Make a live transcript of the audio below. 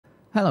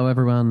Hello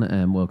everyone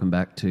and welcome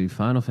back to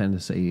Final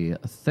Fantasy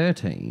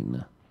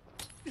 13.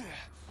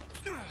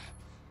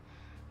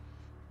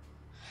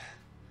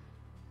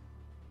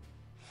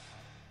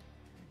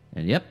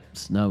 And yep,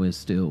 Snow is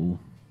still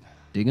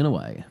digging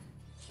away.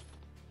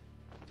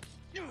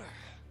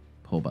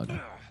 Poor bugger.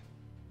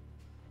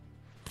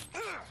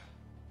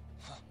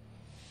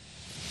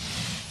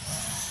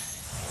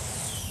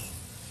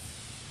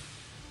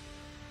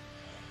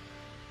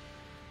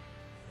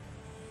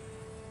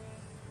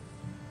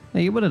 Now,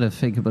 you would have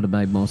think it would have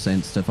made more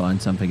sense to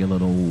find something a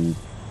little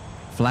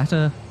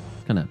flatter,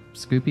 kind of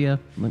scoopier.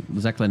 I don't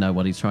exactly know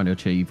what he's trying to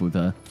achieve with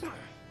a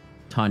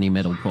tiny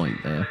metal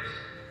point there.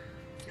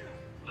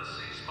 The C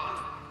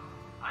spot.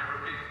 I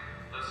repeat,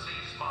 the C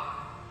spot.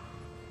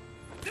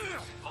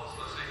 Pulse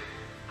the C.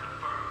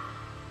 Confirmed.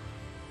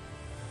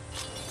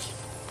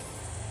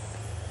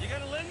 You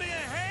gonna lend me a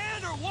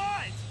hand or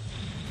what?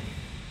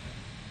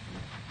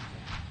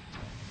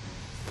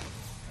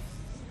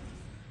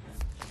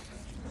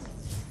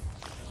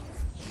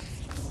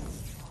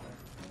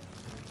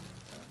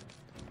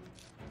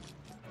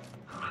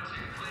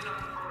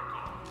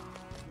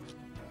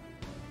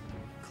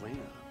 Clean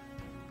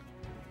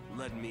up.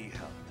 Let me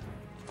help.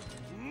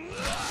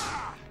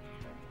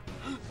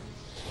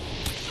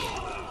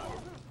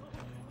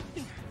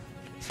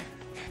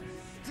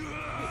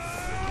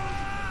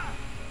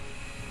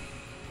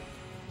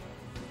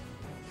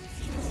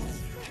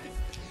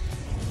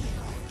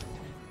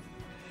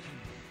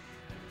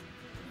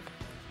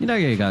 You know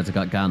you guys have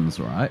got guns,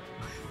 right?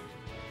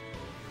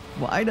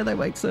 Why do they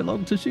wait so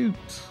long to shoot?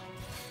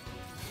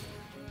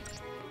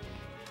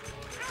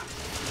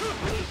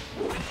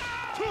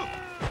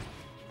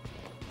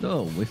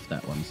 Oh, whiffed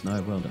that one,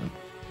 Snow. Well done.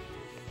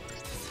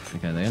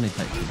 Okay, they only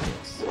take 2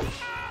 hits.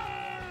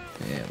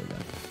 There we go.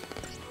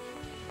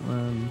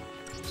 1,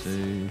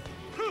 2.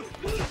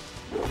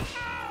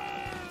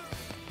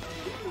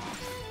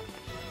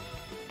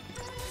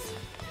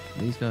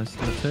 These guys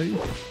still 2?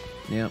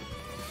 Yep.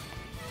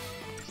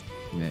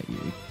 Yeah,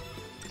 you.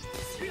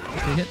 2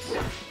 hits?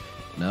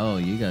 No,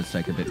 you guys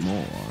take a bit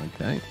more.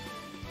 Okay.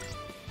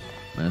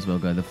 Might as well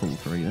go the full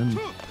 3 then.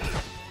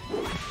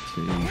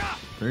 2,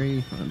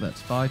 3. Right,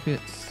 that's 5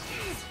 hits.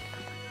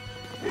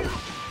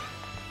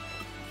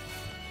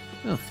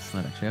 Oh,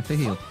 might actually have to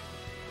heal.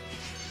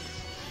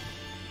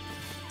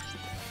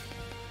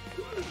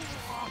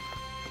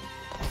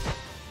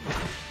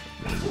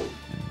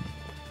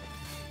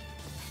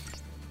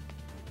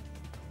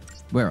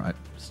 We're right.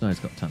 Snow's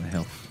got a ton of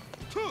health.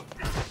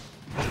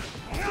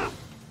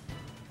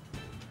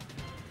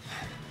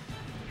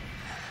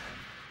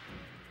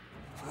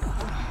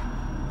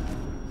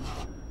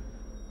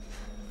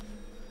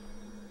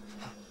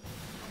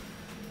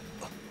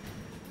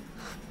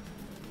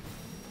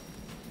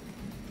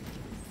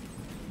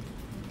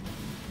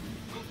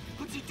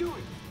 What's he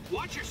doing?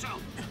 Watch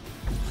yourself.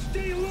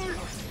 Stay alert.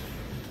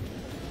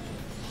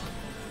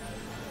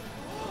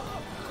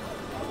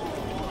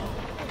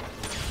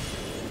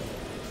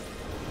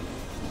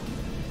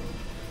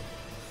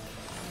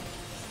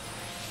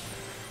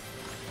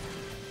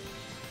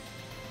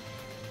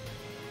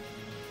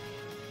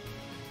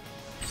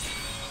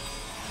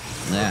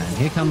 Yeah, and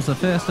here comes the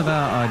first of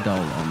our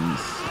Eidolons.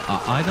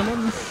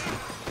 Eidolons?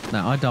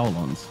 No,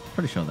 Eidolons.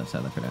 Pretty sure that's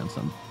how they pronounce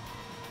them.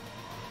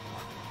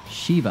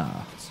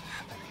 Shiva.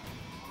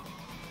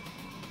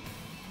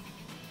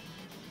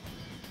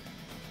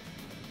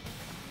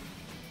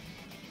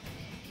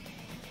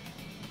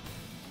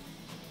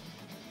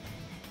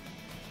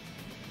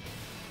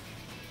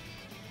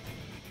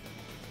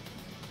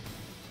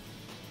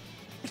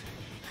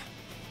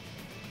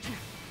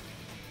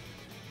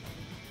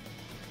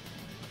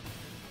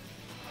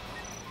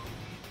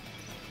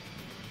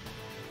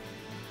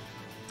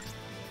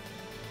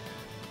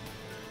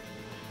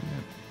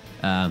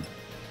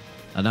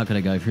 I'm not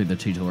going to go through the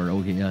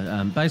tutorial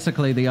here.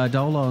 Basically, the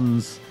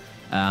Eidolons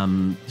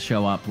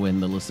show up when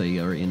the Lassie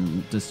are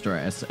in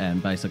distress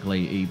and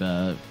basically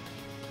either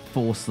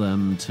force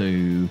them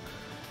to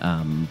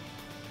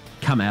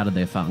come out of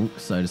their funk,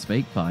 so to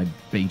speak, by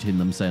beating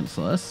them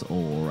senseless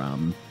or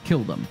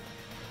kill them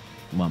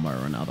one way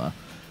or another.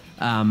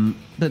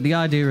 But the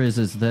idea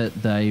is that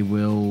they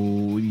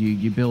will,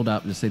 you build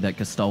up, you see that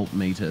Gestalt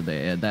meter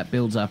there, that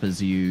builds up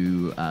as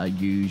you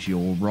use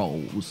your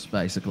rolls,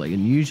 basically.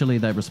 And usually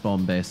they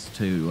respond best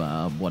to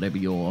whatever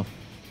your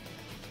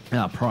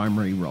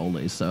primary roll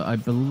is. So I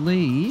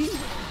believe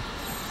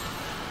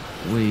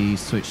we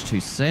switch to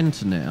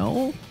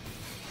Sentinel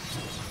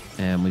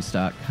and we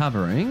start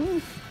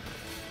covering.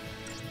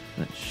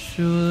 That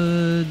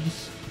should,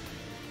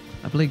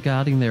 I believe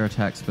guarding their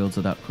attacks builds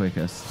it up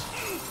quickest.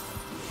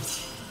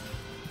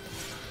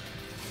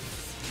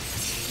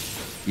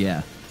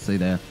 Yeah, see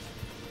there?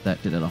 That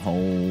did it a whole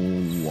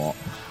lot.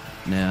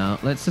 Now,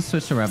 let's just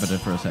switch to Rabbiter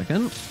for a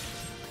second.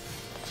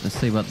 Let's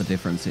see what the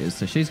difference is.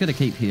 So she's going to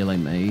keep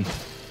healing me.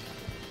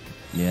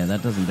 Yeah,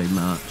 that doesn't do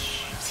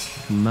much.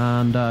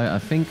 Commando, I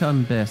think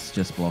I'm best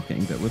just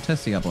blocking, but we'll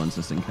test the other ones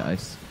just in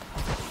case.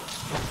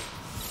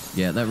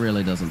 Yeah, that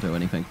really doesn't do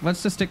anything.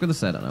 Let's just stick with the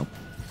Sentinel.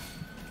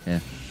 Yeah.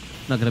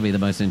 Not going to be the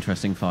most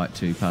interesting fight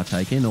to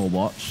partake in or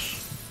watch.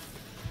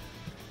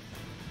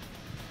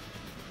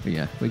 But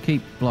yeah, we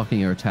keep blocking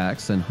your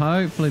attacks, and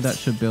hopefully that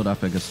should build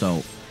up a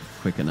Gestalt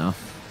quick enough.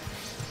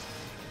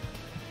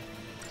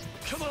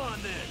 Come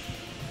on, then.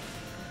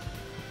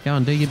 Go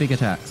on, do your big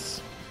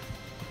attacks.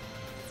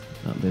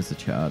 Oh, there's the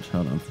charge.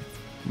 Hold on.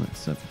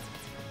 Let's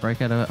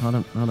break out of it. Hold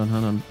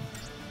on.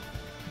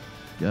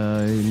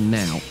 Go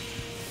now.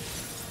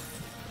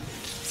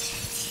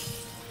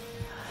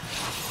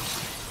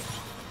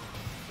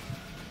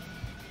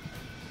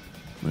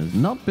 It's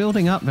not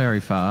building up very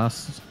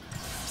fast.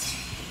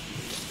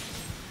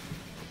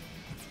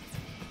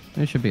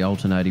 It should be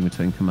alternating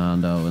between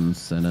Commando and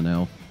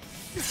Sentinel.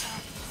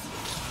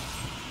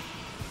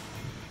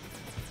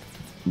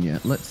 Yeah,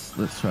 let's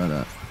try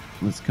that.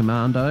 Let's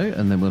Commando,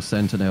 and then we'll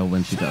Sentinel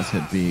when she does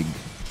her big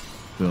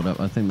build up.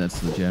 I think that's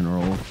the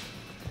general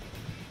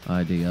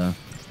idea.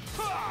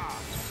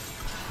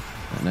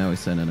 And now we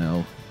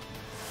Sentinel.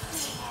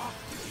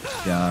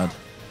 Guard.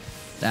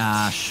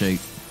 Ah, shoot.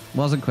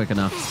 Wasn't quick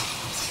enough.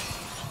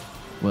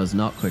 Was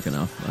not quick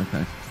enough.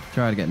 Okay.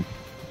 Try it again.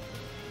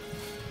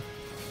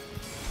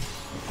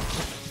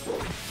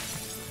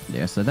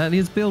 Yeah, so that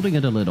is building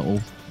it a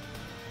little.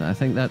 I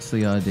think that's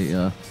the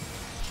idea.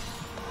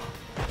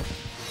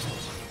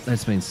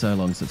 It's been so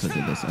long since I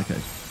did this. Okay.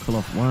 Pull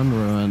off one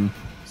ruin.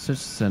 Switch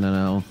to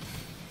Sentinel.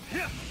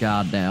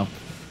 Guard now.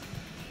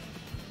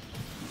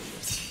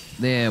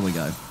 There we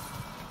go.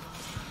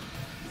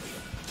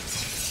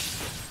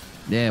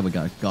 There we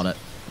go. Got it.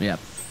 Yep.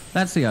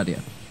 That's the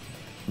idea.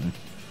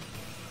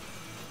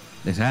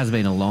 This has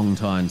been a long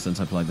time since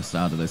I played the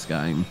start of this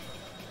game.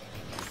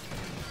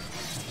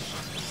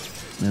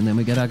 And then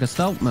we get our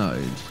Gestalt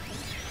mode.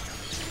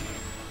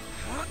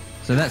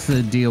 So that's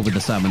the deal with the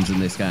summons in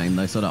this game.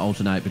 They sort of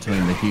alternate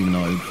between the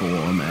humanoid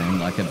form and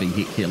like a big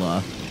hit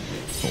killer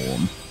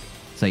form.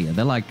 So yeah,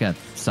 they're like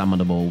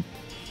summonable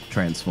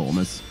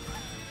transformers.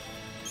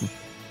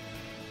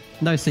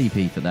 No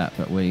CP for that,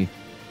 but we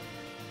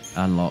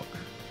unlock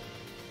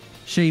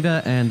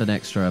Shiva and an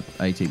extra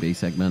ATB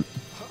segment.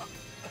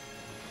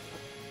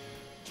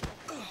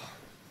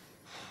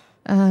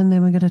 And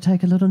then we're going to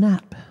take a little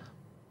nap.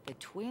 The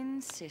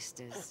twin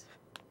sisters.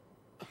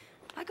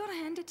 I gotta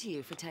hand it to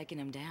you for taking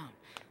them down.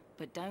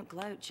 But don't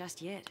gloat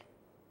just yet.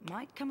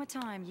 Might come a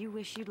time you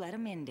wish you'd let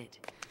them end it.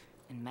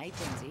 And made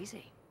things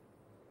easy.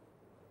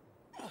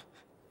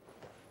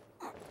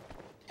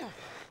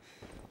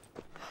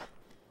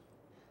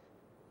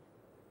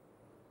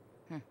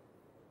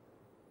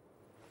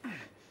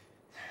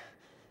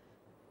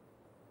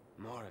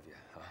 More of you,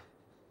 huh?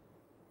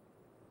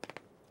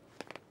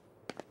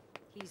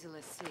 He's a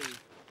lessee.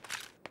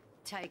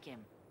 Take him.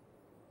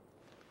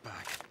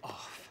 Back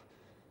off.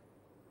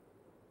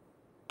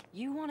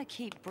 You want to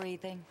keep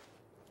breathing?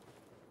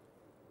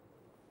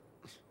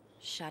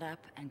 Shut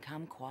up and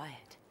come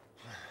quiet.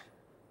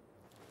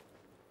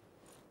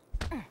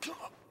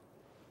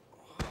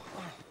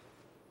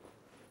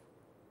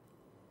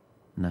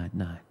 Night,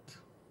 night.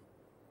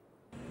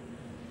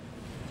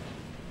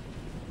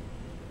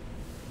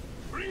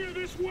 Bring her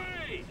this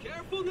way!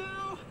 Careful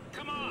now!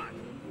 Come on!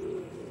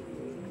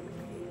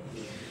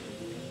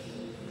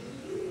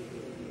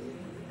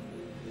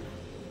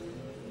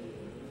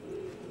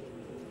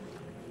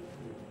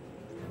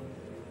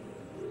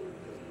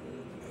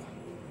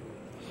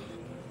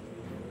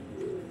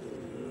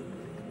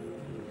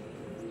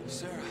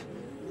 Sarah!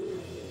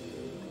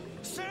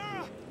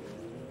 Sarah!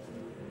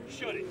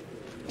 Shut it!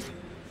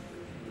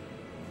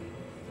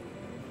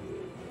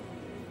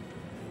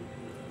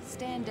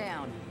 Stand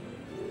down.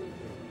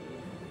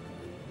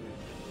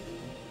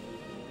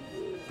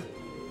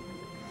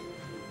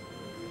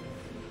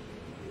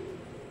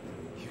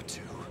 You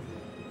two?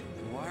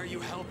 Then why are you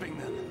helping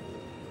them?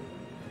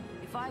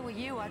 If I were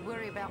you, I'd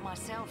worry about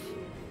myself.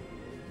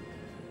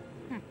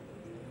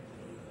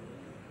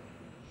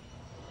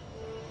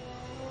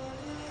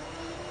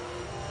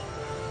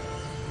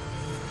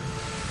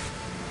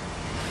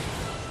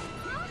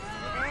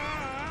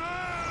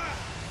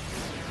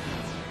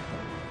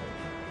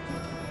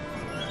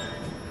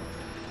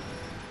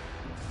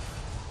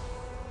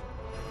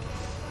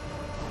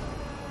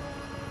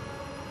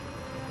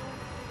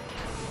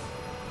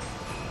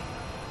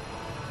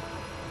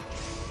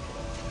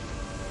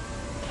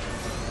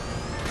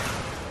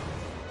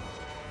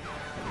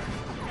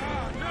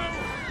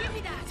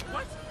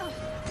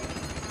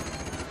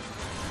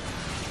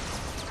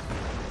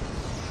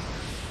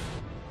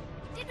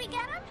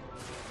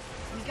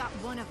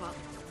 One of them.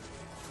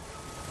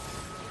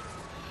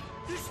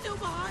 They're still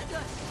behind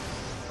us.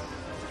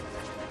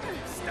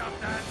 Stop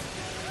that!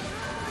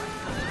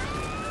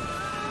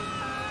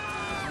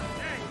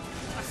 Hey!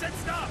 I said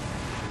stop!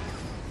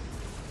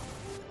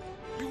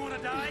 You wanna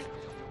die?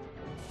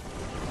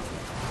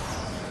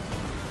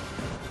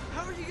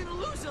 How are you gonna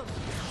lose them?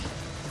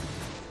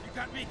 You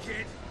got me,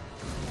 kid.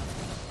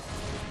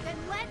 Then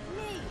let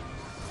me.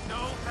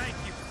 No, thank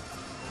you.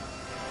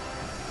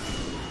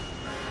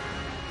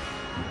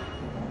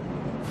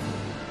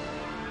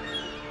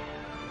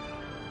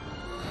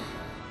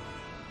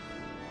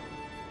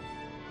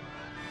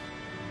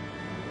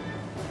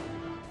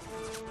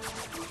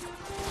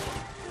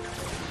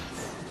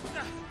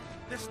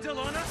 still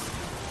on us?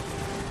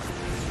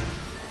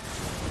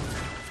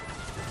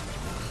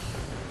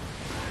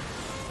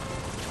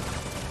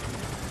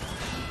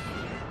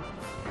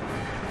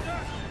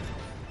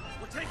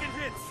 We're taking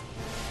hits.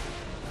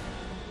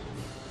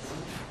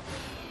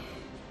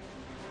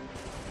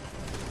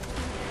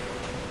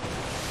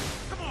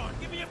 Come on,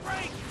 give me a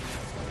break.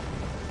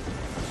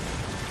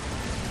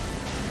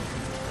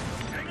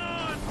 Hang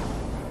on.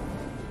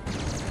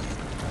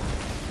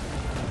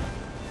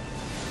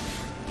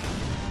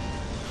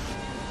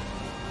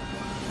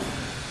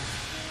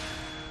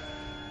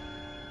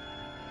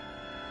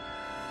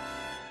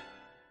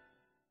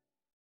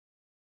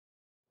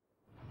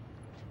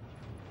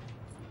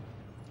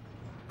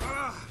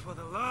 For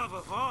the love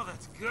of all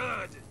that's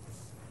good.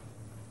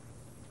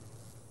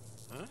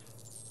 Huh?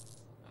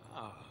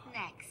 Oh.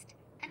 Next,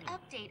 an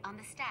update on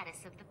the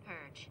status of the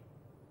Purge.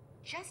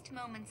 Just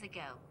moments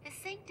ago, the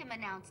Sanctum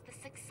announced the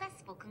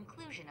successful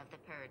conclusion of the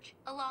Purge,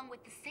 along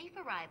with the safe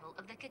arrival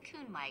of the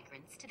Cocoon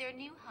migrants to their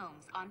new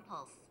homes on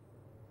Pulse.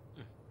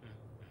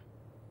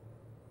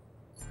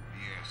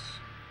 Yes,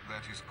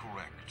 that is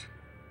correct.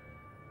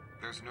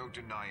 There's no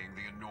denying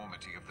the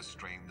enormity of the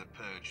strain the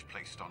Purge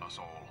placed on us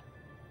all.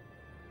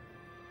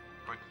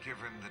 But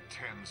given the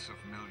tens of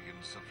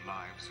millions of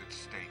lives at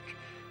stake,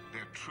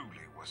 there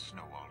truly was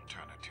no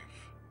alternative.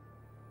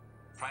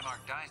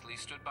 Primarch Daisley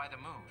stood by the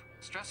move,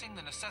 stressing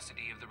the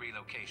necessity of the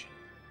relocation.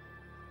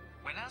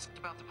 When asked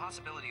about the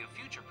possibility of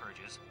future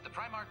purges, the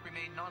Primarch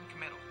remained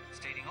non-committal,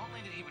 stating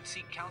only that he would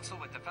seek counsel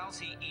with the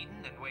Fal'Cie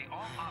Eden and weigh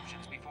all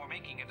options before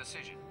making a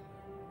decision.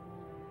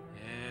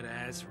 Yeah,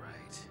 that's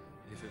right.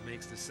 If it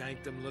makes the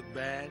Sanctum look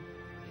bad,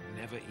 it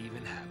never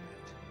even happened.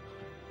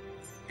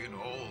 In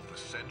all the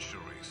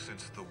centuries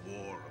since the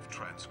War of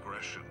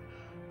Transgression,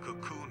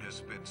 Cocoon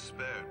has been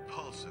spared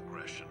Pulse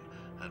aggression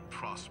and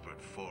prospered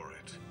for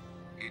it.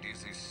 It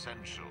is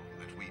essential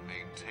that we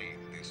maintain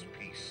this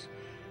peace.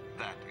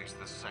 That is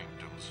the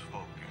Sanctum's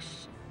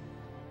focus.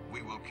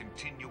 We will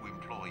continue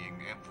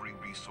employing every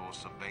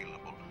resource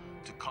available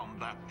to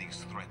combat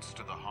these threats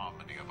to the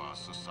harmony of our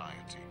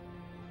society.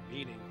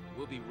 Meaning,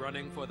 we'll be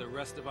running for the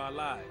rest of our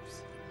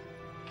lives.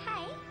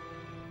 Hey,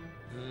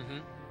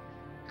 Mm-hmm.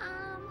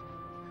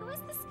 who is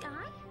this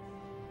guy?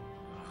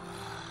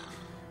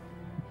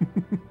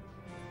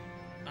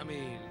 I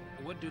mean,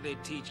 what do they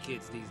teach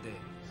kids these days?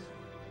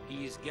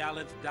 He is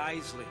Gallant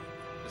Daisley,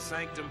 the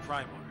Sanctum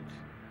Primarch.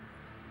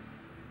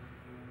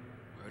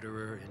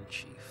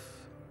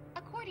 Murderer-in-Chief.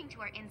 According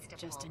to our Insta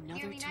Just poll, another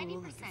nearly tool 90%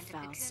 of the of Fal'Cie.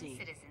 Cocoon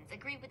citizens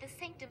agree with the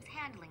Sanctum's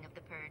handling of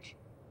the Purge.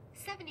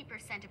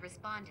 70% of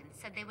respondents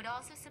said they would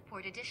also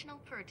support additional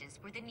purges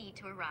were the need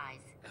to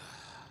arise.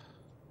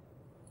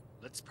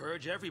 Let's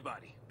purge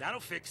everybody. That'll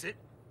fix it.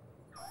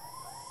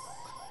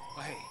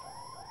 Oh, hey.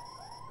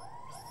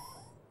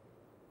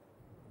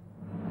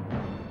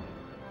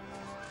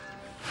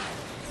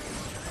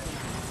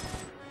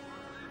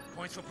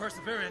 Points for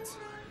perseverance.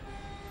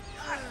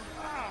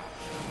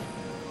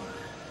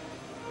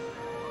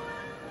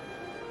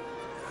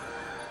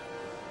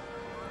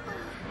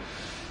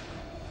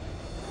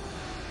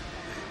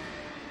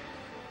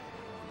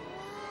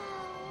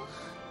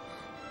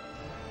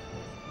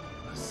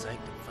 A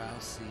Sanctum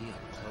Fal'Cie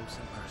up close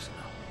and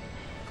personal.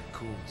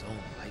 Cocoon's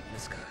own light in the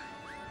sky.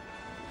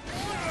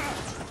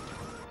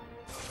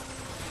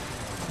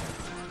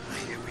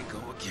 Here we go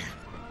again.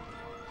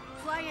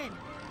 Fly in.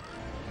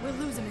 We'll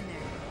lose him in there.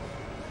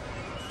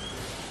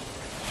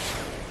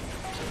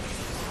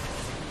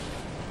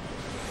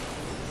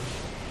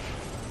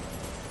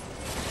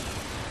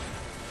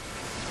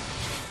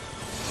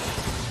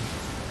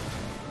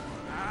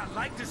 I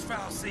like this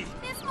Fal'Cie.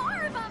 There's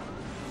more of them!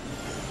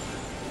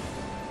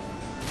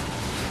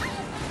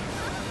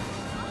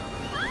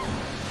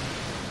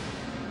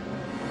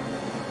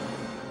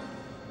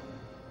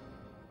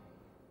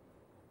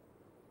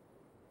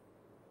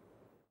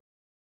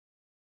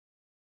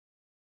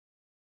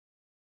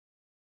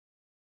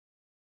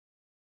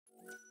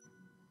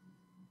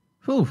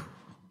 Whew.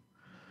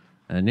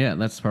 And yeah,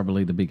 that's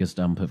probably the biggest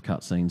dump of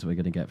cutscenes we're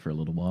going to get for a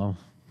little while.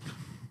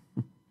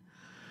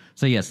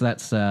 So yes,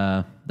 that's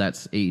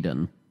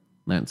Eden.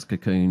 That's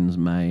Cocoon's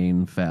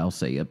main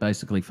Fal'Cie. It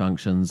basically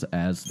functions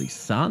as the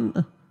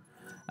sun,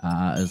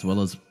 as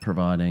well as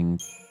providing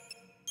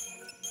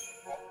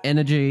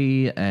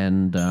energy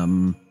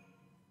and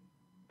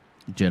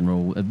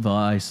general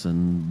advice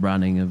and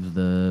running of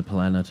the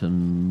planet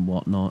and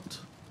whatnot.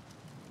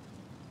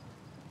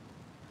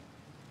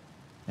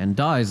 And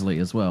Daisley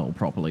as well,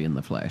 properly in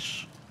the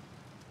flesh.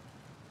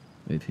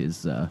 With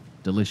his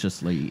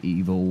deliciously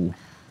evil,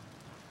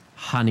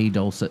 honey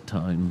dulcet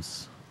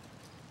tones.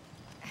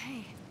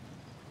 Hey.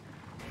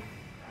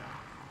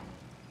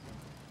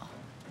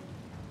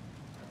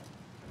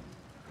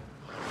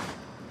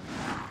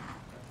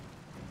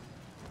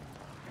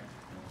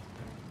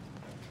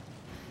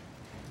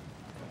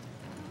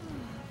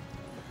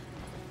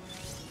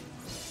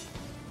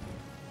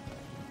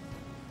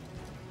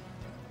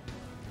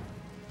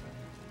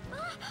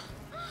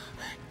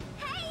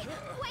 Hey!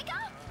 Wake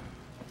up!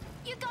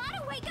 You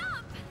gotta wake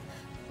up!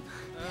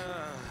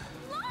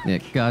 Yeah,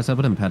 guys, I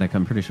wouldn't panic.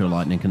 I'm pretty sure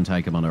Lightning can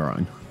take him on her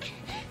own.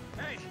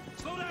 Hey,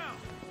 slow down.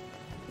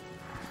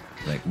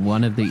 Like,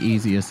 one of the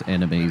easiest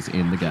enemies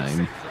in the game.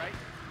 Right?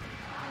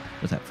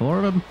 Was that 4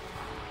 of them?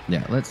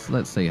 Yeah,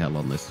 let's see how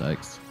long this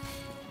takes.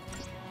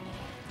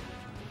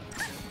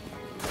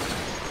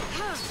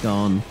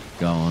 Gone,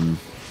 gone.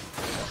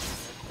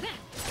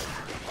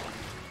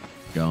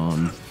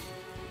 Gone.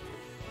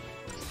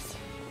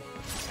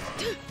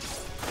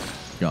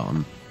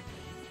 Gone.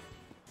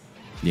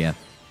 Yeah.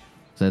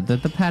 So the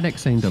panic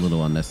seemed a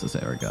little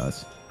unnecessary,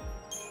 guys.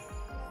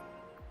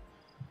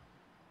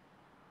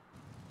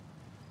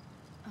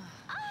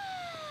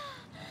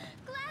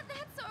 Glad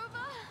that's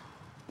over.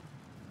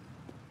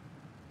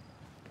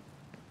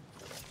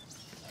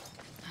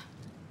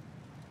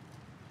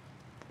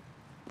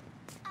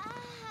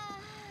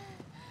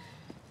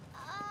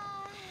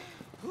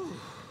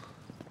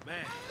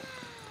 Man,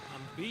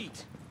 I'm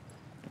beat.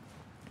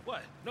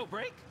 What? No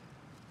break?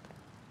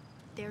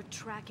 They're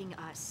tracking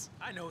us.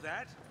 I know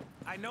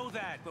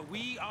that, but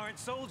we aren't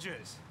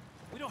soldiers.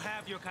 We don't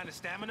have your kind of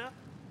stamina.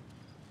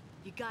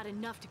 You got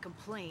enough to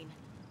complain.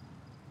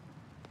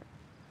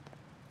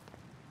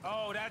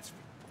 Oh, that's...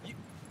 You,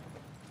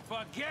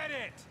 forget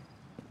it!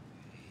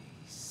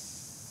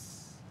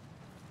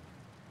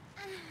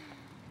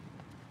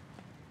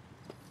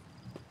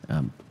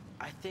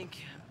 I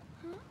think...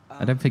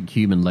 I don't think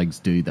human legs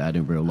do that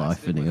in real I'd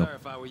life, stick with Neil. her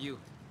if I were you.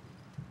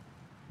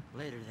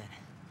 Later then.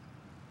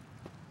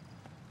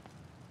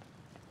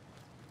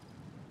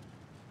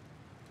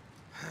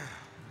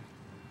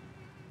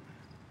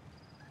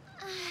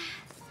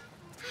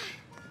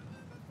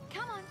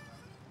 Come on,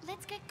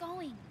 let's get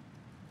going.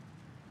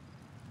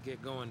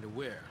 Get going to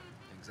where,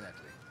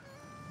 exactly?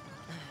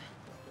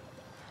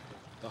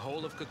 The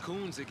whole of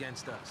Cocoon's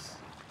against us.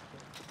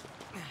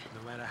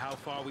 No matter how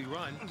far we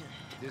run,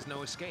 there's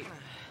no escape.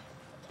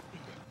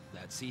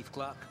 That Seath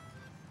clock,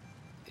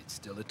 it's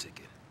still a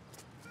ticket.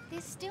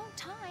 There's still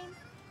time.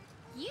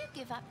 You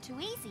give up too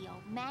easy,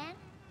 old man.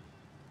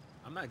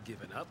 I'm not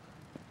giving up.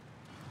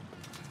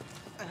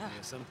 There are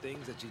some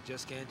things that you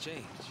just can't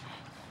change.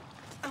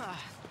 A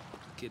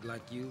kid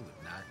like you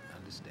would not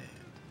understand.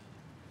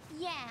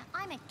 Yeah,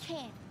 I'm a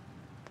kid.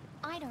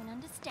 I don't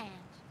understand.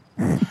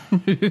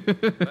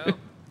 Well,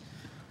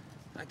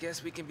 I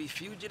guess we can be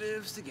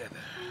fugitives together.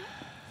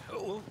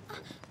 Oh,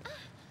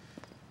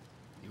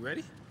 you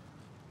ready?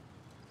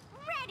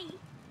 Ready!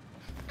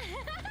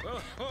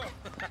 Oh, oh.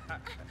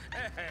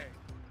 Hey.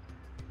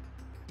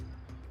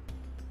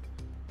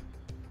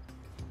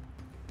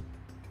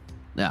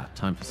 Yeah,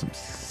 time for some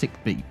sick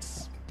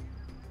beats.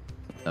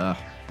 Love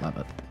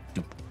it.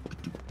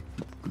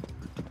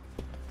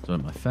 It's one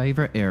of my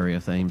favorite area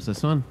themes,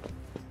 this one.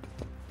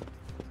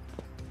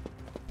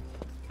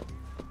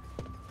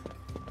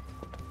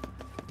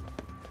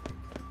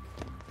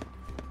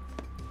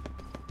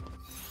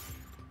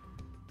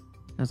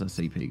 How's our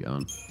CP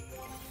going?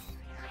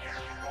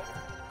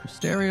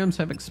 Crystariums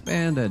have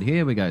expanded.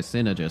 Here we go,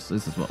 Synergist.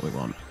 This is what we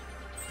want.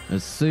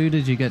 As soon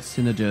as you get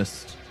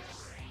Synergist...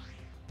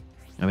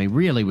 I mean,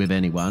 really with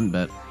anyone,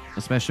 but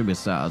especially with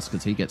Sars,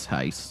 because he gets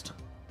haste.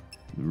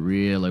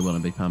 Really want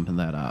to be pumping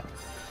that up.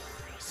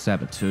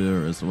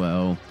 Saboteur as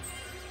well.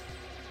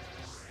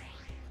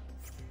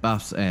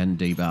 Buffs and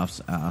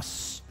debuffs are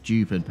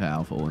stupid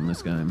powerful in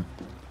this game.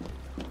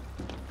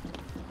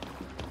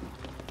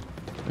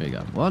 There you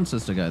go. Wants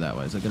us to go that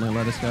way. Is it going to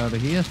let us go over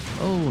here?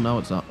 Oh, no,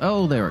 it's not.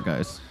 Oh, there it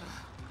goes.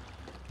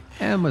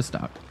 And we're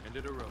stuck. End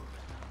of the road.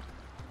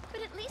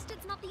 But at least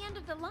it's not the end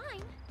of the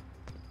line.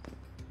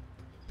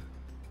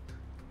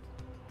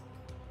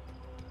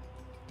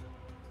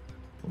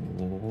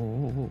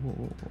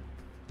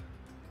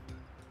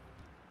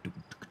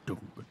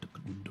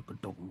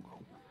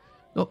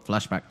 Oh,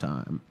 flashback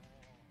time.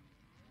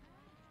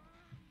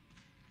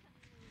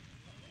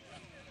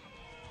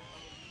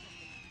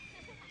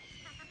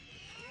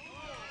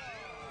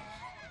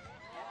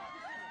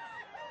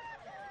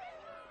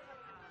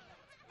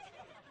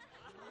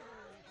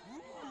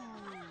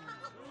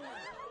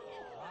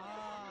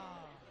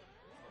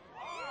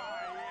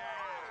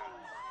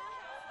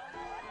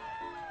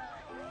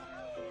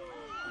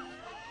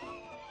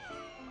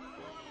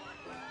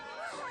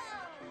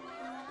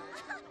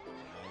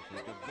 I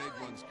think a big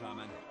one's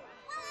coming.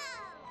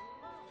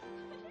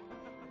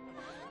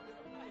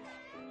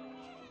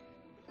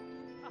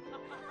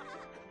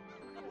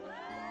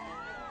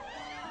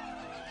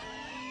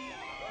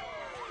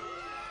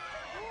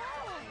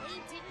 Whoa, they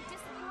didn't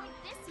disappoint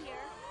this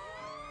year.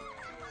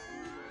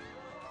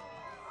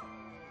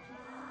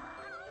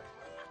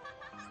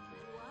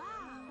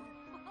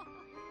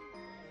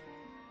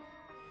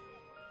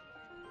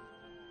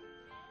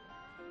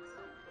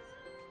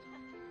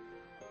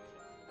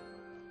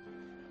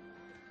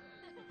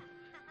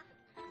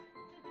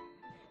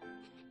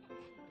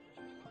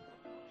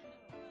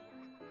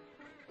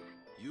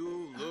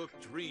 You look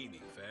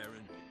dreamy,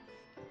 Farron.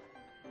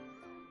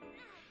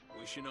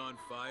 Wishing on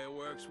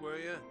fireworks, were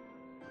you?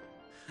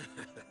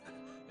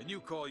 And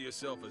you call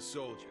yourself a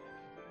soldier?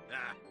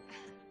 Ah,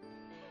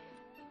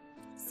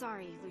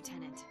 Sorry,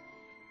 Lieutenant.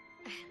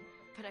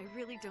 But I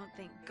really don't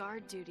think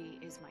guard duty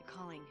is my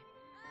calling,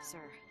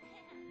 sir.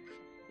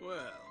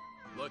 Well,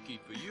 lucky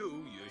for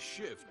you, your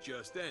shift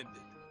just ended.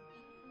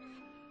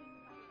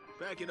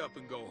 Pack it up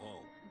and go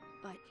home.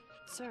 But,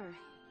 sir...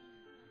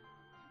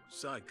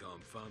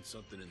 SciComm found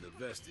something in the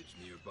vestige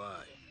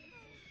nearby.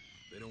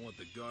 They don't want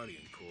the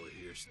Guardian Corps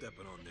here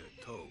stepping on their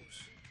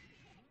toes.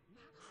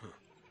 Huh.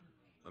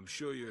 I'm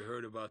sure you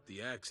heard about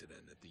the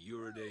accident at the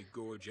Uriday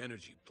Gorge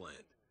energy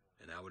plant,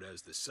 and how it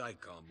has the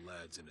SciComm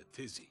lads in a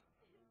tizzy.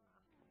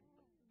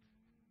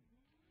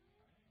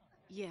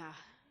 Yeah.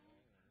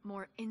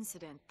 More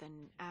incident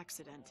than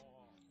accident.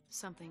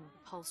 Something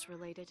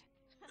pulse-related.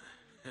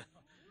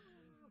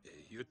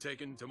 You're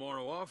taking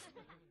tomorrow off?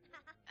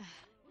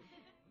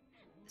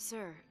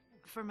 Sir,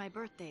 for my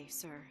birthday,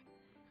 sir.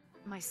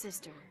 My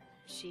sister,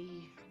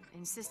 she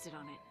insisted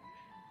on it.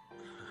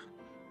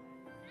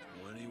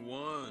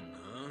 21,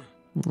 huh?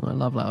 I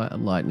love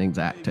Lightning's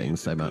acting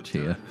so much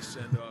here. To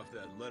send off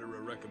that letter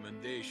of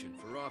recommendation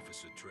for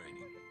officer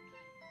training.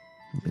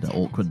 A bit of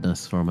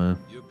awkwardness from her.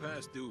 You're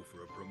past due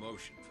for a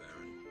promotion,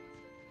 Farron.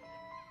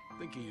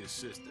 Think of your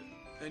sister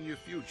and your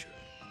future,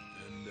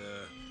 and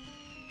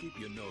keep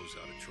your nose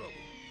out of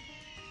trouble.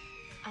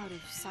 Out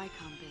of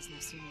SciComm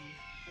business, you mean?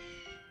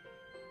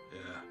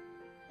 Yeah.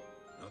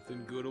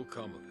 Nothing good'll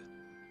come of it.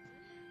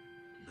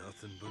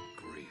 Nothing but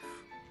grief.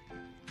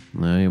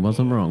 No, he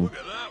wasn't wrong. Look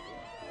at that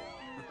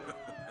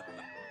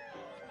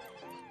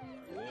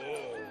one.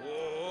 Whoa,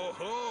 whoa,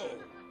 whoa.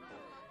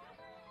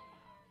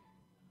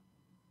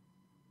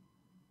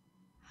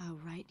 How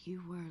right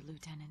you were,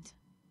 Lieutenant.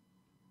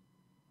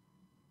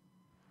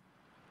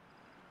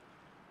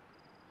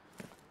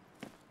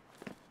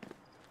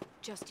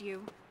 Just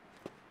you?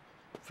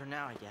 For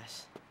now, I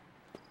guess.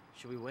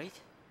 Should we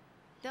wait?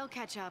 They'll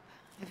catch up,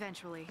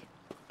 eventually.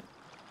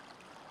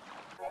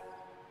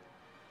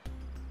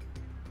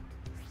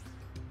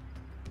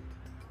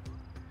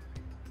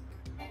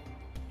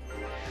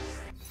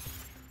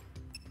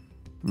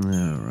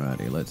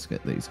 Alrighty, let's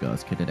get these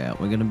guys kitted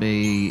out. We're going to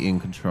be in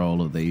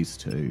control of these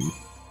two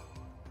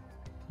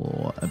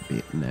for a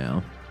bit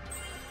now.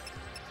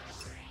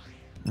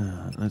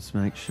 Let's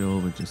make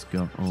sure we just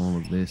got all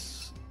of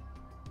this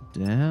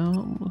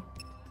down.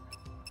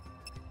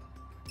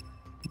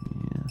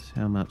 Yes,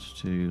 how much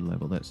to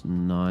level? That's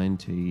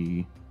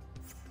 90.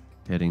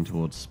 Heading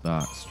towards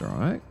Spark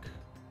Strike.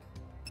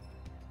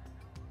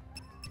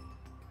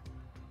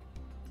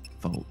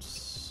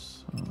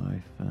 Faults.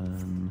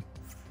 Siphon.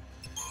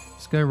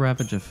 Let's go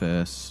Ravager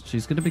first.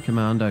 She's going to be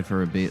Commando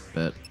for a bit,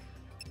 but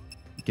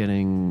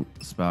getting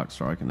Spark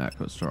Strike and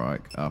Aqua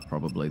Strike are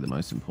probably the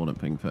most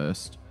important thing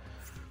first.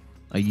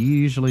 I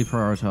usually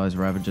prioritize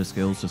Ravager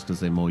skills just because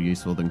they're more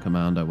useful than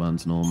Commando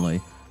ones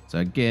normally. So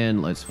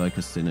again, let's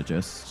focus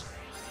Synergist.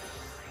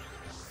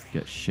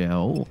 Get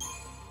Shell.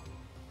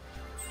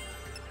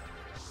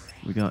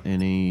 We got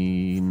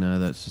any... No,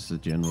 that's just a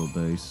general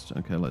boost.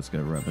 Okay, let's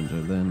go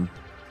Ravager then.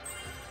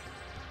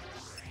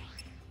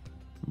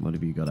 What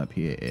have you got up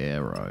here?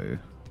 Arrow.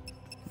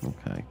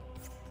 Okay.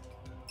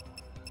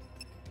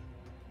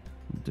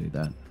 Do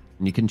that.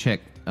 And you can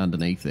check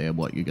underneath there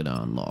what you're going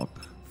to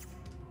unlock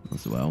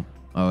as well.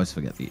 I always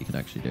forget that you can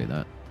actually do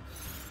that.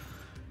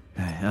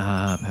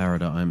 Okay,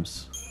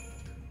 paradigms.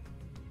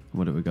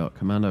 What have we got?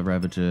 Commando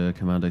Ravager,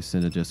 Commando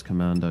Synergist,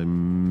 Commando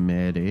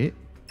Medic.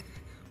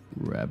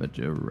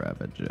 Ravager.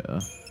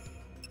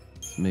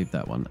 Let's move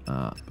that one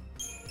up.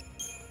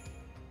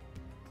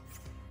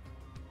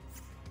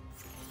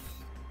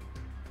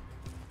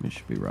 It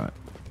should be right.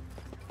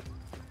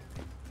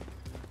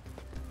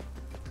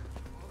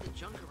 All the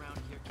junk around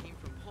here came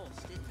from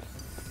Pulse, didn't it?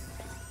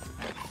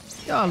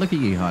 Oh, look at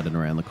you hiding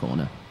around the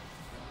corner.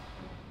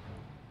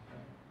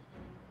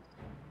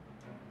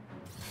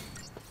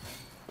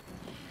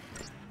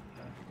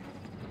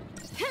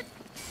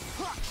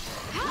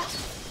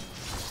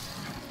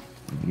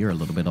 You're a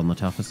little bit on the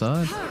tougher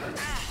side.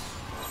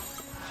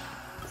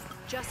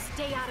 Just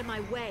stay out of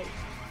my way.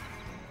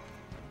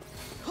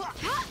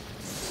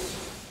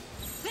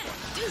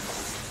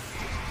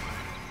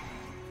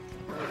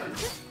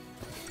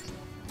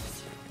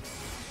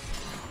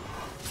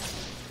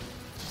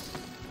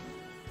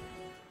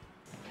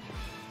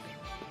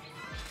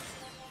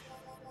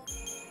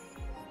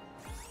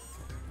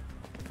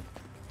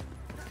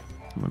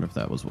 I wonder if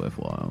that was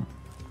worthwhile.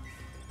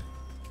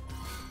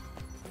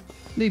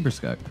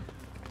 Libroscope.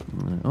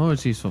 Oh,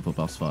 it's useful for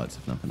boss fights,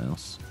 if nothing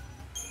else.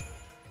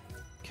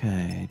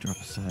 Okay, drop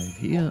a save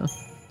here.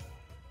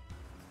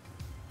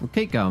 We'll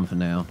keep going for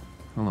now.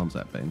 How long's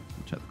that been?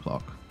 Check the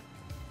clock.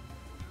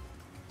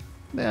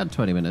 About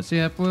 20 minutes.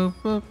 Yeah, we'll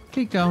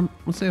keep going.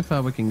 We'll see how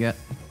far we can get.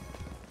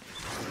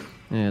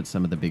 Yeah, it's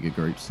some of the bigger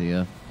groups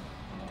here.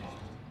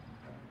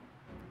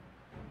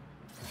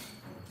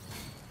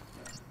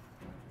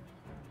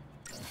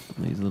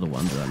 These little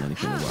ones aren't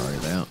anything to worry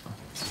about.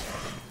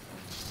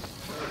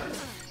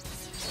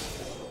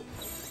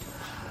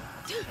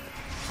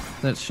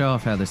 Let's show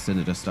off how this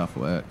Synergist stuff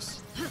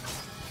works.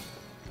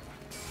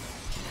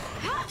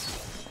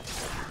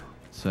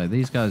 So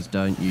these guys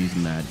don't use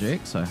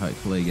magic, so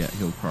hopefully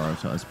he'll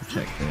prioritize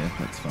protect there.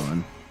 That's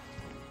fine.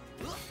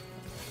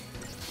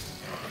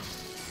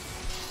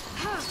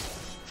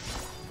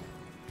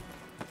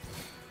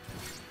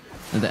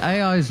 And the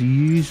AI is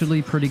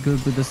usually pretty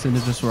good with the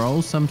synergist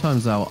rolls.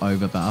 Sometimes they'll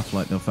overbuff,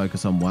 like they'll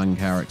focus on one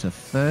character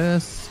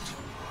first.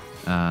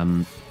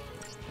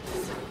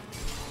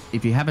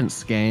 If you haven't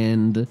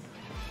scanned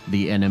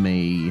the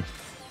enemy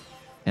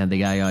and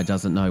the AI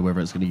doesn't know whether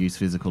it's going to use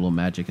physical or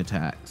magic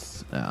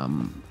attacks,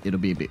 it'll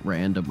be a bit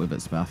random with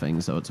its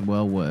buffing, so it's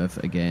well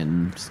worth,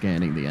 again,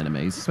 scanning the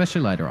enemies,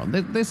 especially later on.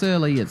 This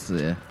early, it's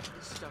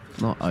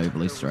not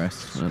overly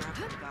stressed. But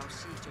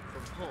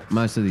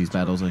most of these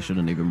battles I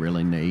shouldn't even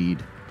really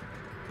need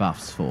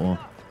buffs for.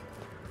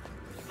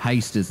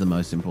 Haste is the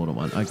most important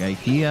one. Okay,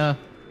 here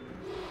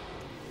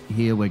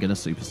we're going to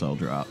super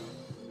soldier up.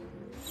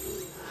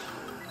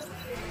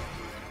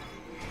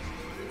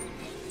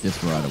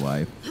 Just right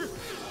away.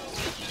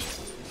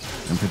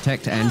 And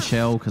protect and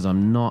shell, because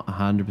I'm not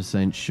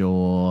 100%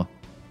 sure.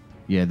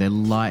 Yeah, they're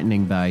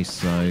lightning based,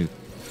 so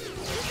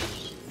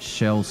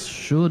shell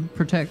should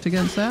protect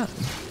against that.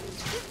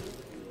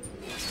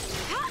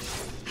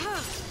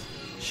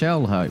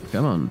 Shell hope,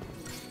 come on.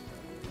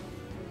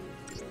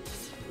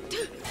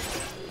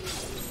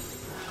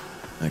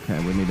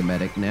 Okay, we need a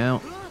medic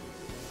now,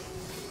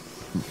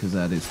 because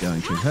that is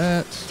going to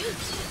hurt.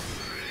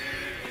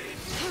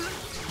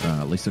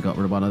 At least I got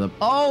rid of one of them.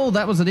 Oh,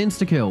 that was an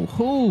insta-kill.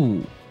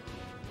 Ooh.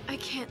 I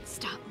can't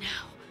stop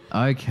now.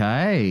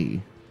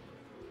 Okay.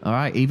 All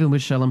right, even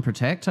with shell and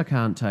protect, I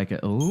can't take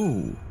it.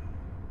 Ooh.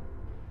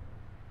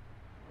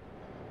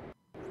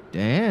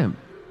 Damn.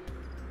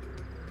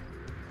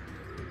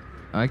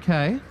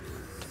 Okay.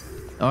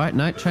 All right,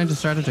 no, change of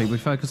strategy. We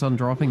focus on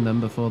dropping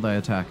them before they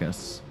attack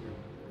us.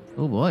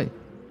 Oh boy.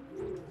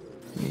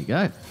 There you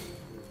go.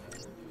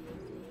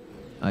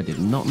 I did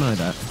not know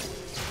that.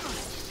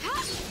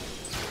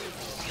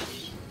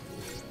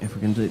 If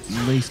we can at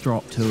least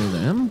drop 2 of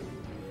them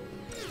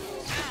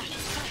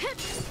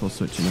before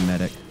switching to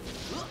medic.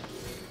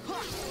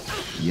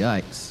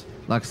 Yikes.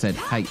 Like I said,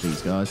 hate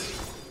these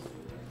guys.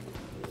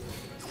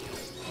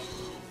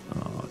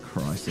 Oh,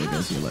 Christ, there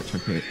goes the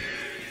electric hit.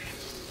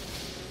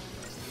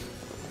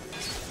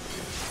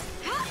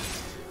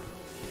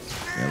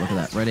 Yeah, look at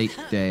that. Ready,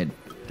 dead,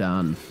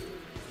 done.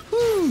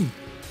 Woo!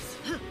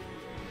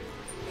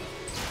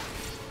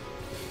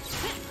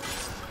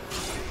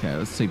 Okay,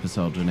 let's super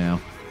soldier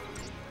now.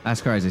 That's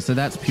crazy. So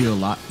that's pure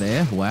luck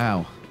there.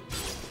 Wow.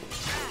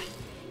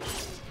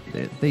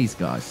 These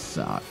guys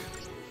suck.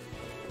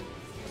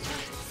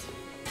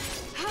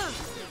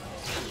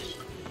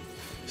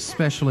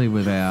 Especially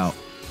without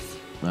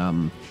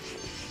a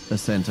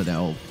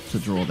sentinel to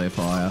draw their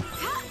fire.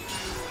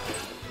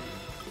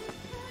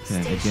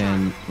 Okay,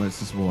 again, let's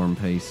just war and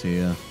peace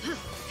here.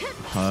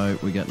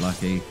 Hope we get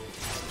lucky.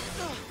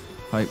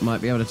 Hope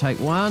might be able to take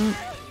one.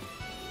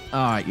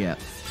 Alright, yeah,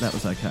 that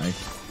was okay.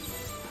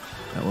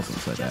 That wasn't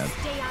so bad.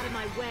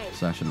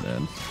 Slash and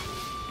burn.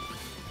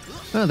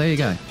 Oh, there you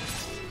go.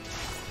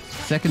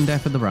 Second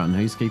death of the run.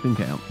 Who's keeping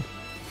count?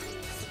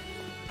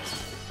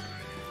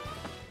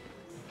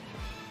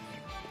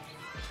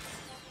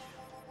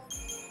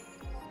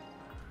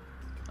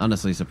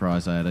 Honestly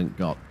surprised I hadn't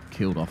got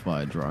killed off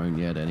by a drone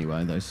yet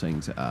anyway. Those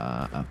things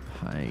are a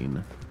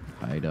pain.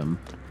 Hate them.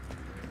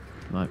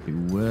 Might be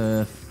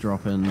worth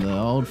dropping the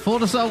old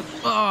fort assault.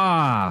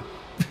 Ah!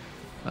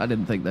 I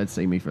didn't think they'd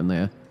see me from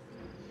there.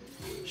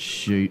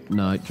 Shoot.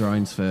 No,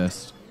 drones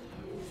first.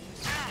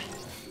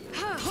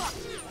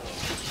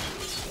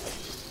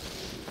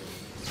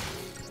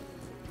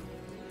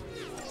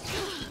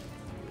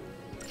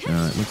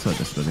 Alright, looks like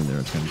they're splitting their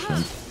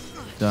attention.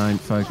 Don't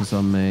focus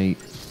on me.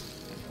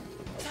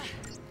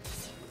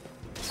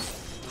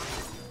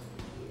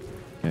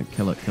 Yeah,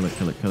 kill it, kill it,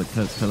 kill it, kill it,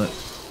 kill it, kill it.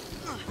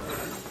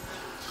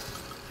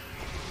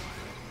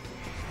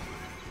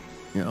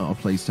 Yeah, oh,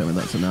 please tell me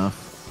that's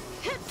enough.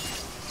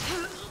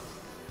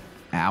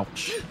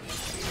 Ouch.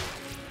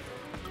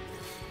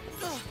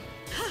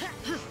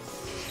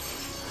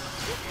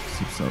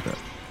 Super soldier.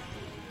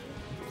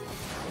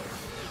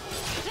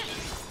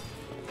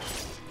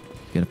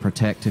 Get a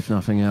protect if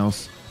nothing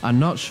else. I'm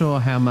not sure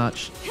how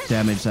much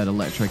damage that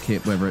electric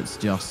hit, whether it's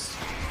just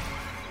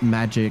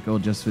magic or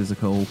just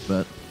physical,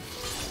 but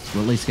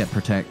we'll at least get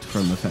protect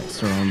from the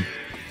Fextron.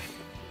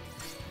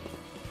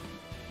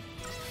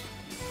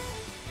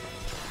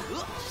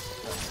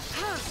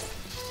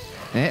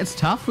 Yeah, it's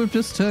tough with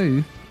just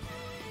 2.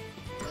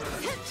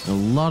 A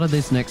lot of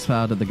this next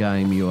part of the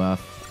game, you are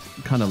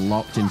kind of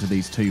locked into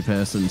these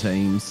 2-person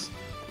teams.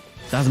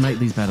 Does make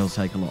these battles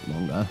take a lot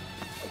longer.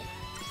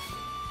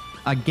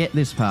 I get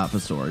this part for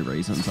story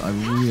reasons, I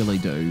really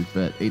do,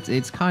 but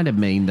it's kind of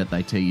mean that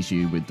they tease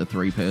you with the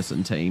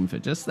 3-person team for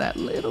just that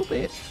little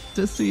bit,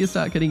 just so you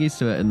start getting used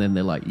to it, and then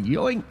they're like,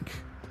 yoink!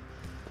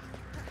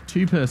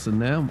 2-person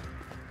now.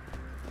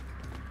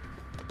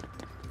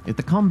 If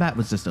the combat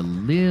was just a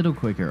little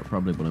quicker, it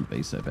probably wouldn't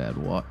be so bad.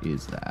 What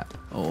is that?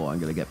 Oh, I'm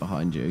going to get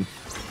behind you.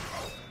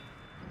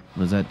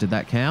 Was that? Did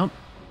that count?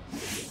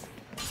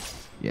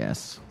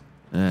 Yes.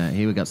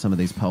 Here we got some of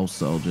these pulse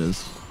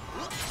soldiers.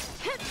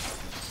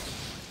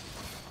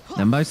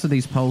 Now, most of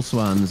these pulse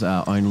ones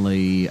are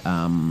only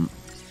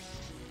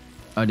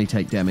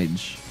take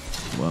damage.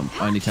 Well,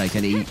 only take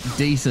any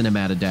decent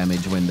amount of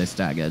damage when they're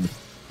staggered.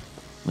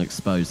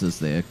 Exposes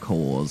their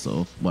cores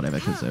or whatever,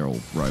 because they're all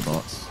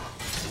robots.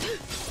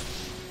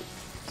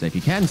 So if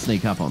you can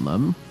sneak up on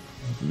them,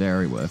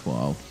 very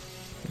worthwhile.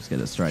 Just get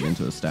it straight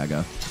into a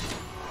stagger.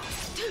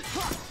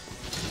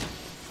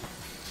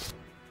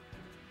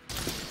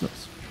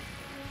 Oops.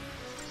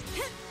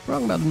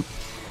 Wrong button.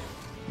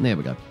 There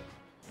we go.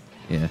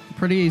 Yeah,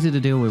 pretty easy to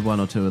deal with one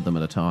or two of them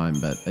at a time,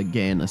 but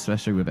again,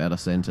 especially without a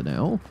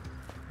sentinel,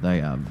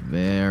 they are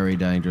very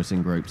dangerous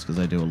in groups because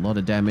they do a lot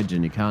of damage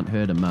and you can't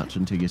hurt them much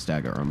until you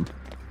stagger them.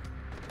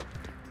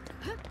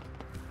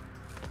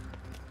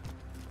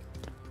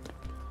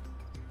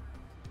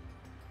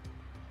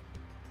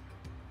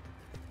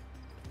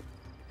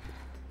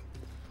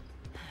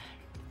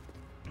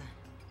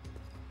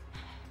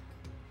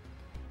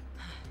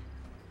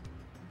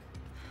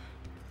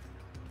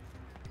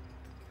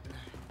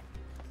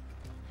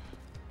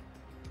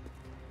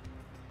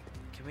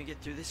 Can we get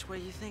through this way,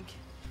 you think?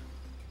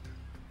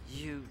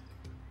 You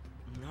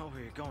know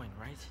where you're going,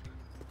 right?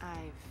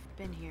 I've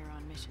been here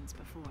on missions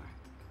before.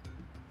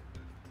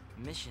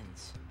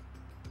 Missions?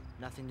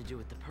 Nothing to do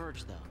with the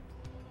Purge, though.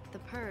 The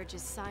Purge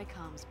is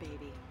SciComm's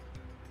baby.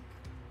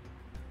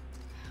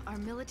 Our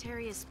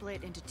military is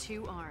split into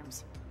two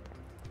arms.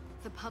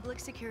 The Public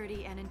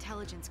Security and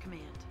Intelligence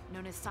Command,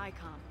 known as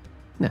SciComm.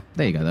 Yeah,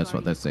 there you go. That's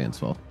what that stands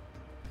for.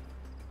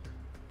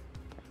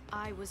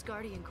 I was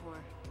Guardian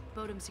Corps,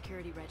 Bodum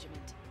Security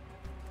Regiment.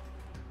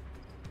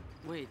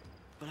 Wait,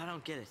 but I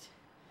don't get it.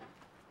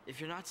 If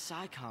you're not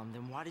SciComm,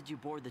 then why did you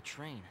board the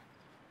train?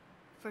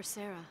 For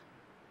Sarah.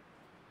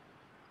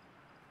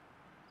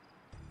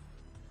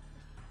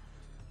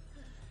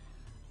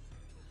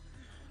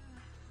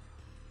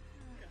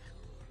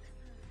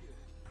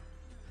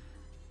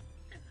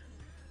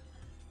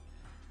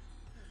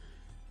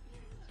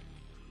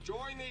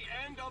 Join the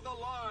end of the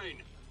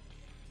line.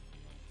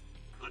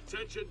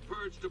 Attention,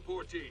 Purge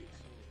deportees.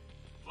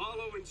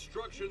 Follow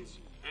instructions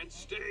and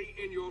stay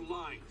in your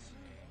lines.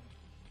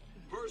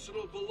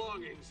 Personal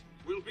belongings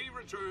will be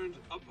returned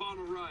upon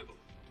arrival.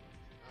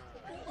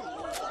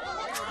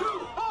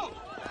 Halt!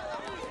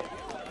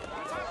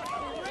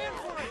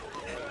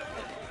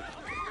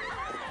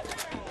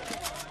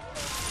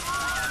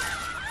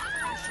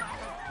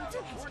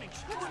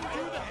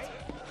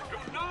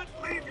 Do not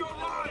leave your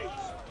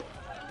lines!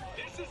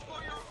 This is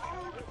for your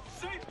own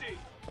safety!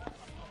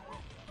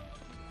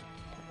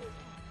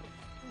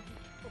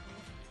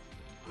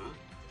 Huh?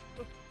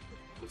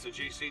 What's the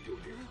GC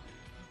doing here?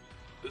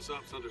 This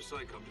op's under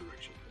SciComm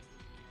direction.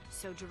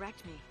 So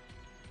direct me.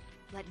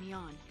 Let me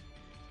on.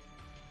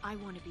 I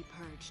want to be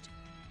purged.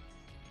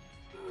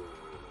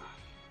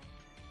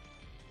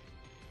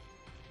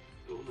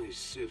 Only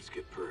civs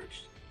get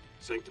purged.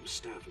 Sanctum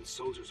staff and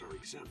soldiers are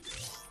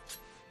exempt.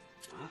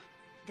 Huh?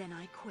 Then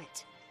I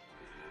quit.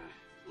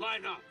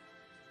 Line up!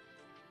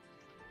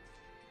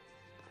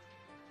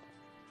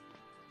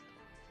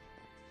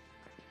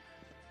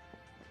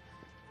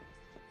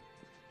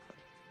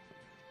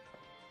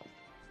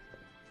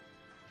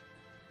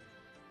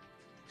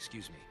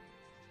 Excuse me.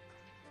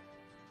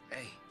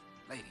 Hey,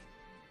 lady.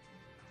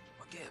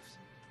 What gives?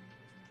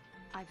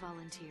 I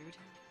volunteered.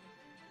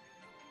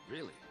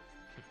 Really?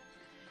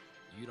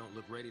 You don't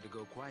look ready to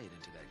go quiet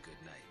into that good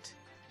night.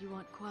 You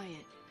want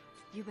quiet?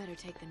 You better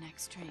take the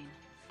next train.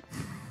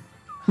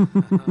 Well,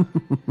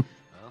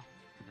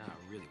 now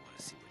I really want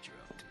to see what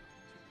you're up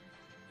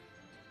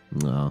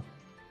to. Oh,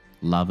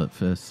 love at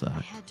first sight.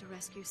 I had to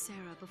rescue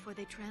Sarah before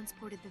they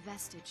transported the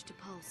vestige to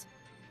Pulse,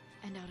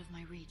 and out of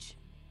my reach.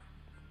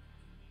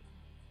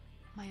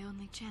 My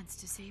only chance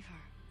to save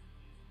her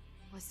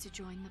was to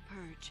join the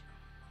Purge.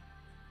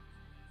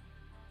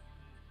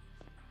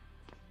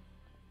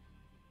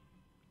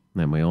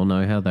 And we all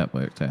know how that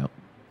worked out.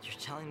 You're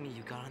telling me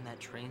you got on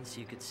that train so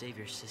you could save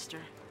your sister?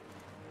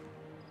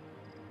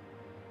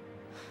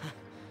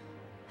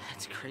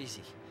 That's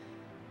crazy.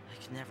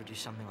 I could never do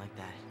something like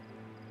that.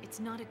 It's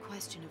not a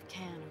question of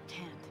can or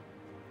can't.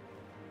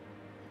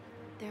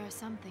 There are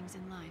some things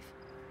in life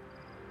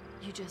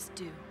you just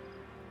do.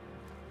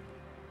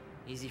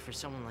 Easy for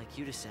someone like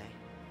you to say.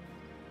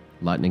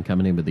 Lightning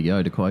coming in with the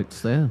Yoda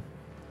quotes there.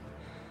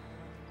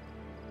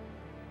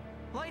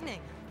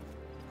 Lightning!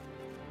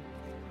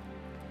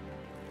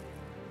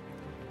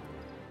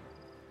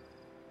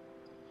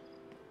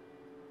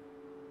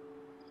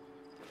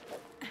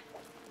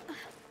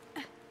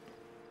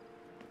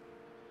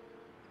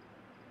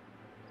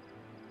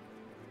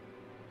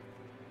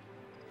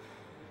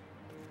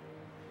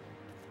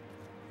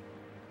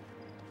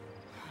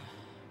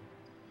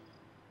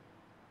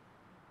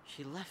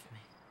 She left me.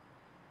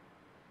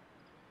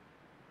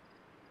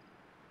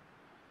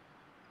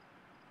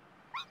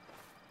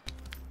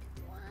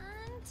 One,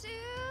 two,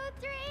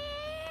 three.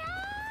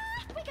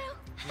 Ah, we go.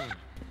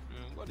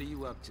 What are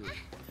you up to?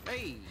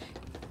 Hey!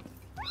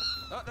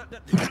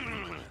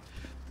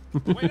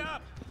 Wait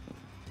up!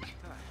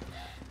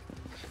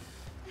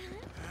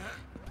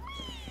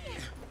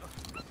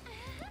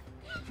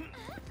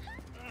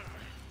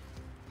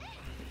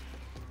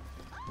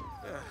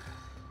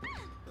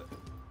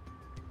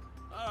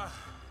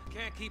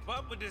 Can't keep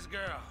up with this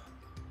girl.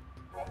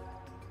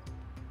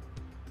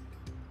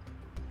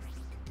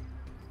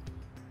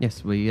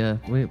 Yes, we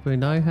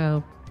know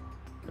how.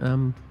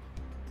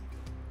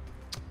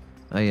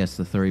 Oh yes,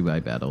 the three-way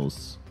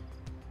battles.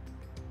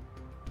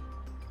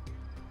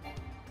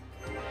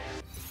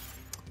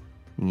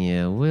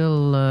 Yeah,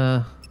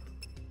 we'll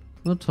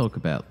talk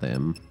about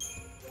them.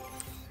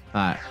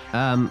 Alright,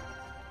 I'm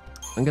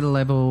gonna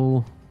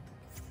level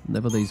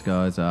these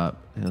guys up.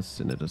 How's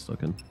Synodus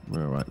looking?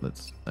 Alright,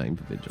 let's aim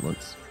for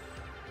vigilance.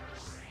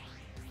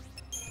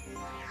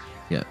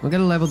 Yeah, we're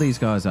gonna level these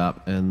guys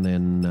up, and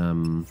then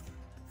haven't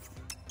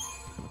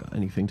got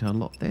anything to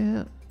unlock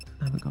there.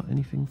 Haven't got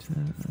anything to.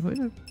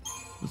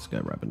 Let's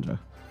go Ravenger.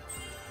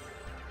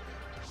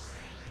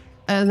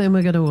 And then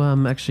we're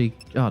gonna actually.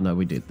 Oh no,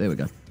 we did. There we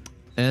go.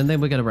 And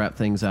then we're going to wrap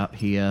things up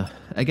here.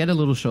 Again, a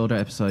little shorter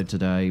episode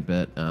today,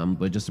 but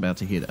we're just about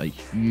to hit a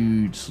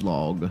huge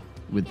slog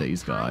with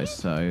these guys.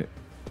 So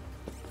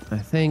I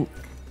think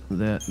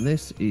that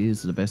this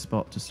is the best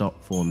spot to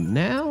stop for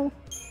now.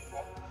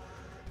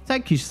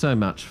 Thank you so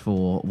much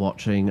for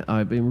watching.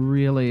 I've been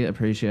really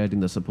appreciating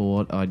the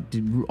support. I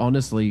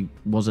honestly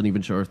wasn't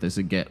even sure if this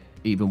would get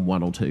even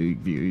 1 or 2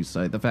 views.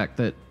 So the fact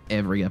that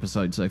every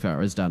episode so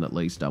far has done at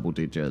least double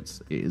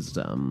digits is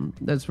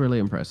that's really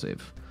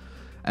impressive.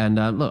 And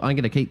look, I'm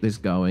going to keep this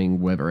going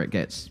whether it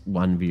gets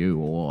 1 view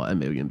or 1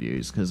 million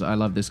views, because I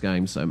love this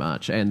game so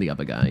much and the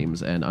other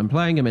games, and I'm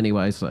playing them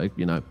anyway, so,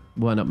 you know,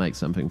 why not make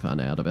something fun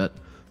out of it?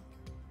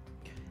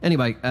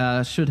 Anyway,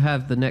 should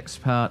have the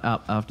next part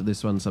up after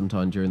this one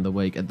sometime during the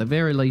week. At the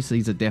very least,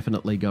 these are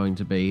definitely going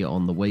to be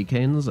on the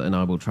weekends, and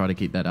I will try to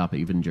keep that up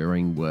even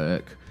during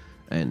work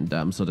and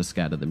sort of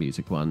scatter the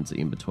music ones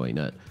in between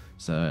it.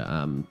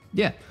 So,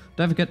 yeah,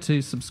 don't forget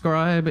to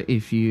subscribe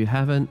if you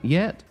haven't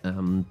yet.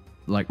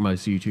 Like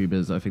most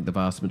YouTubers, I think the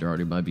vast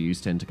majority of my views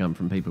tend to come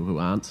from people who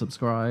aren't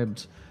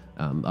subscribed.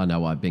 I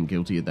know I've been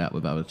guilty of that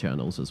with other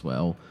channels as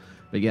well.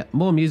 But yeah,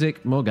 more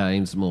music, more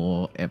games,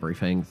 more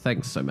everything.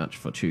 Thanks so much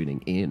for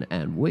tuning in,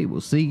 and we will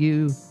see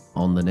you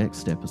on the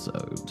next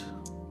episode.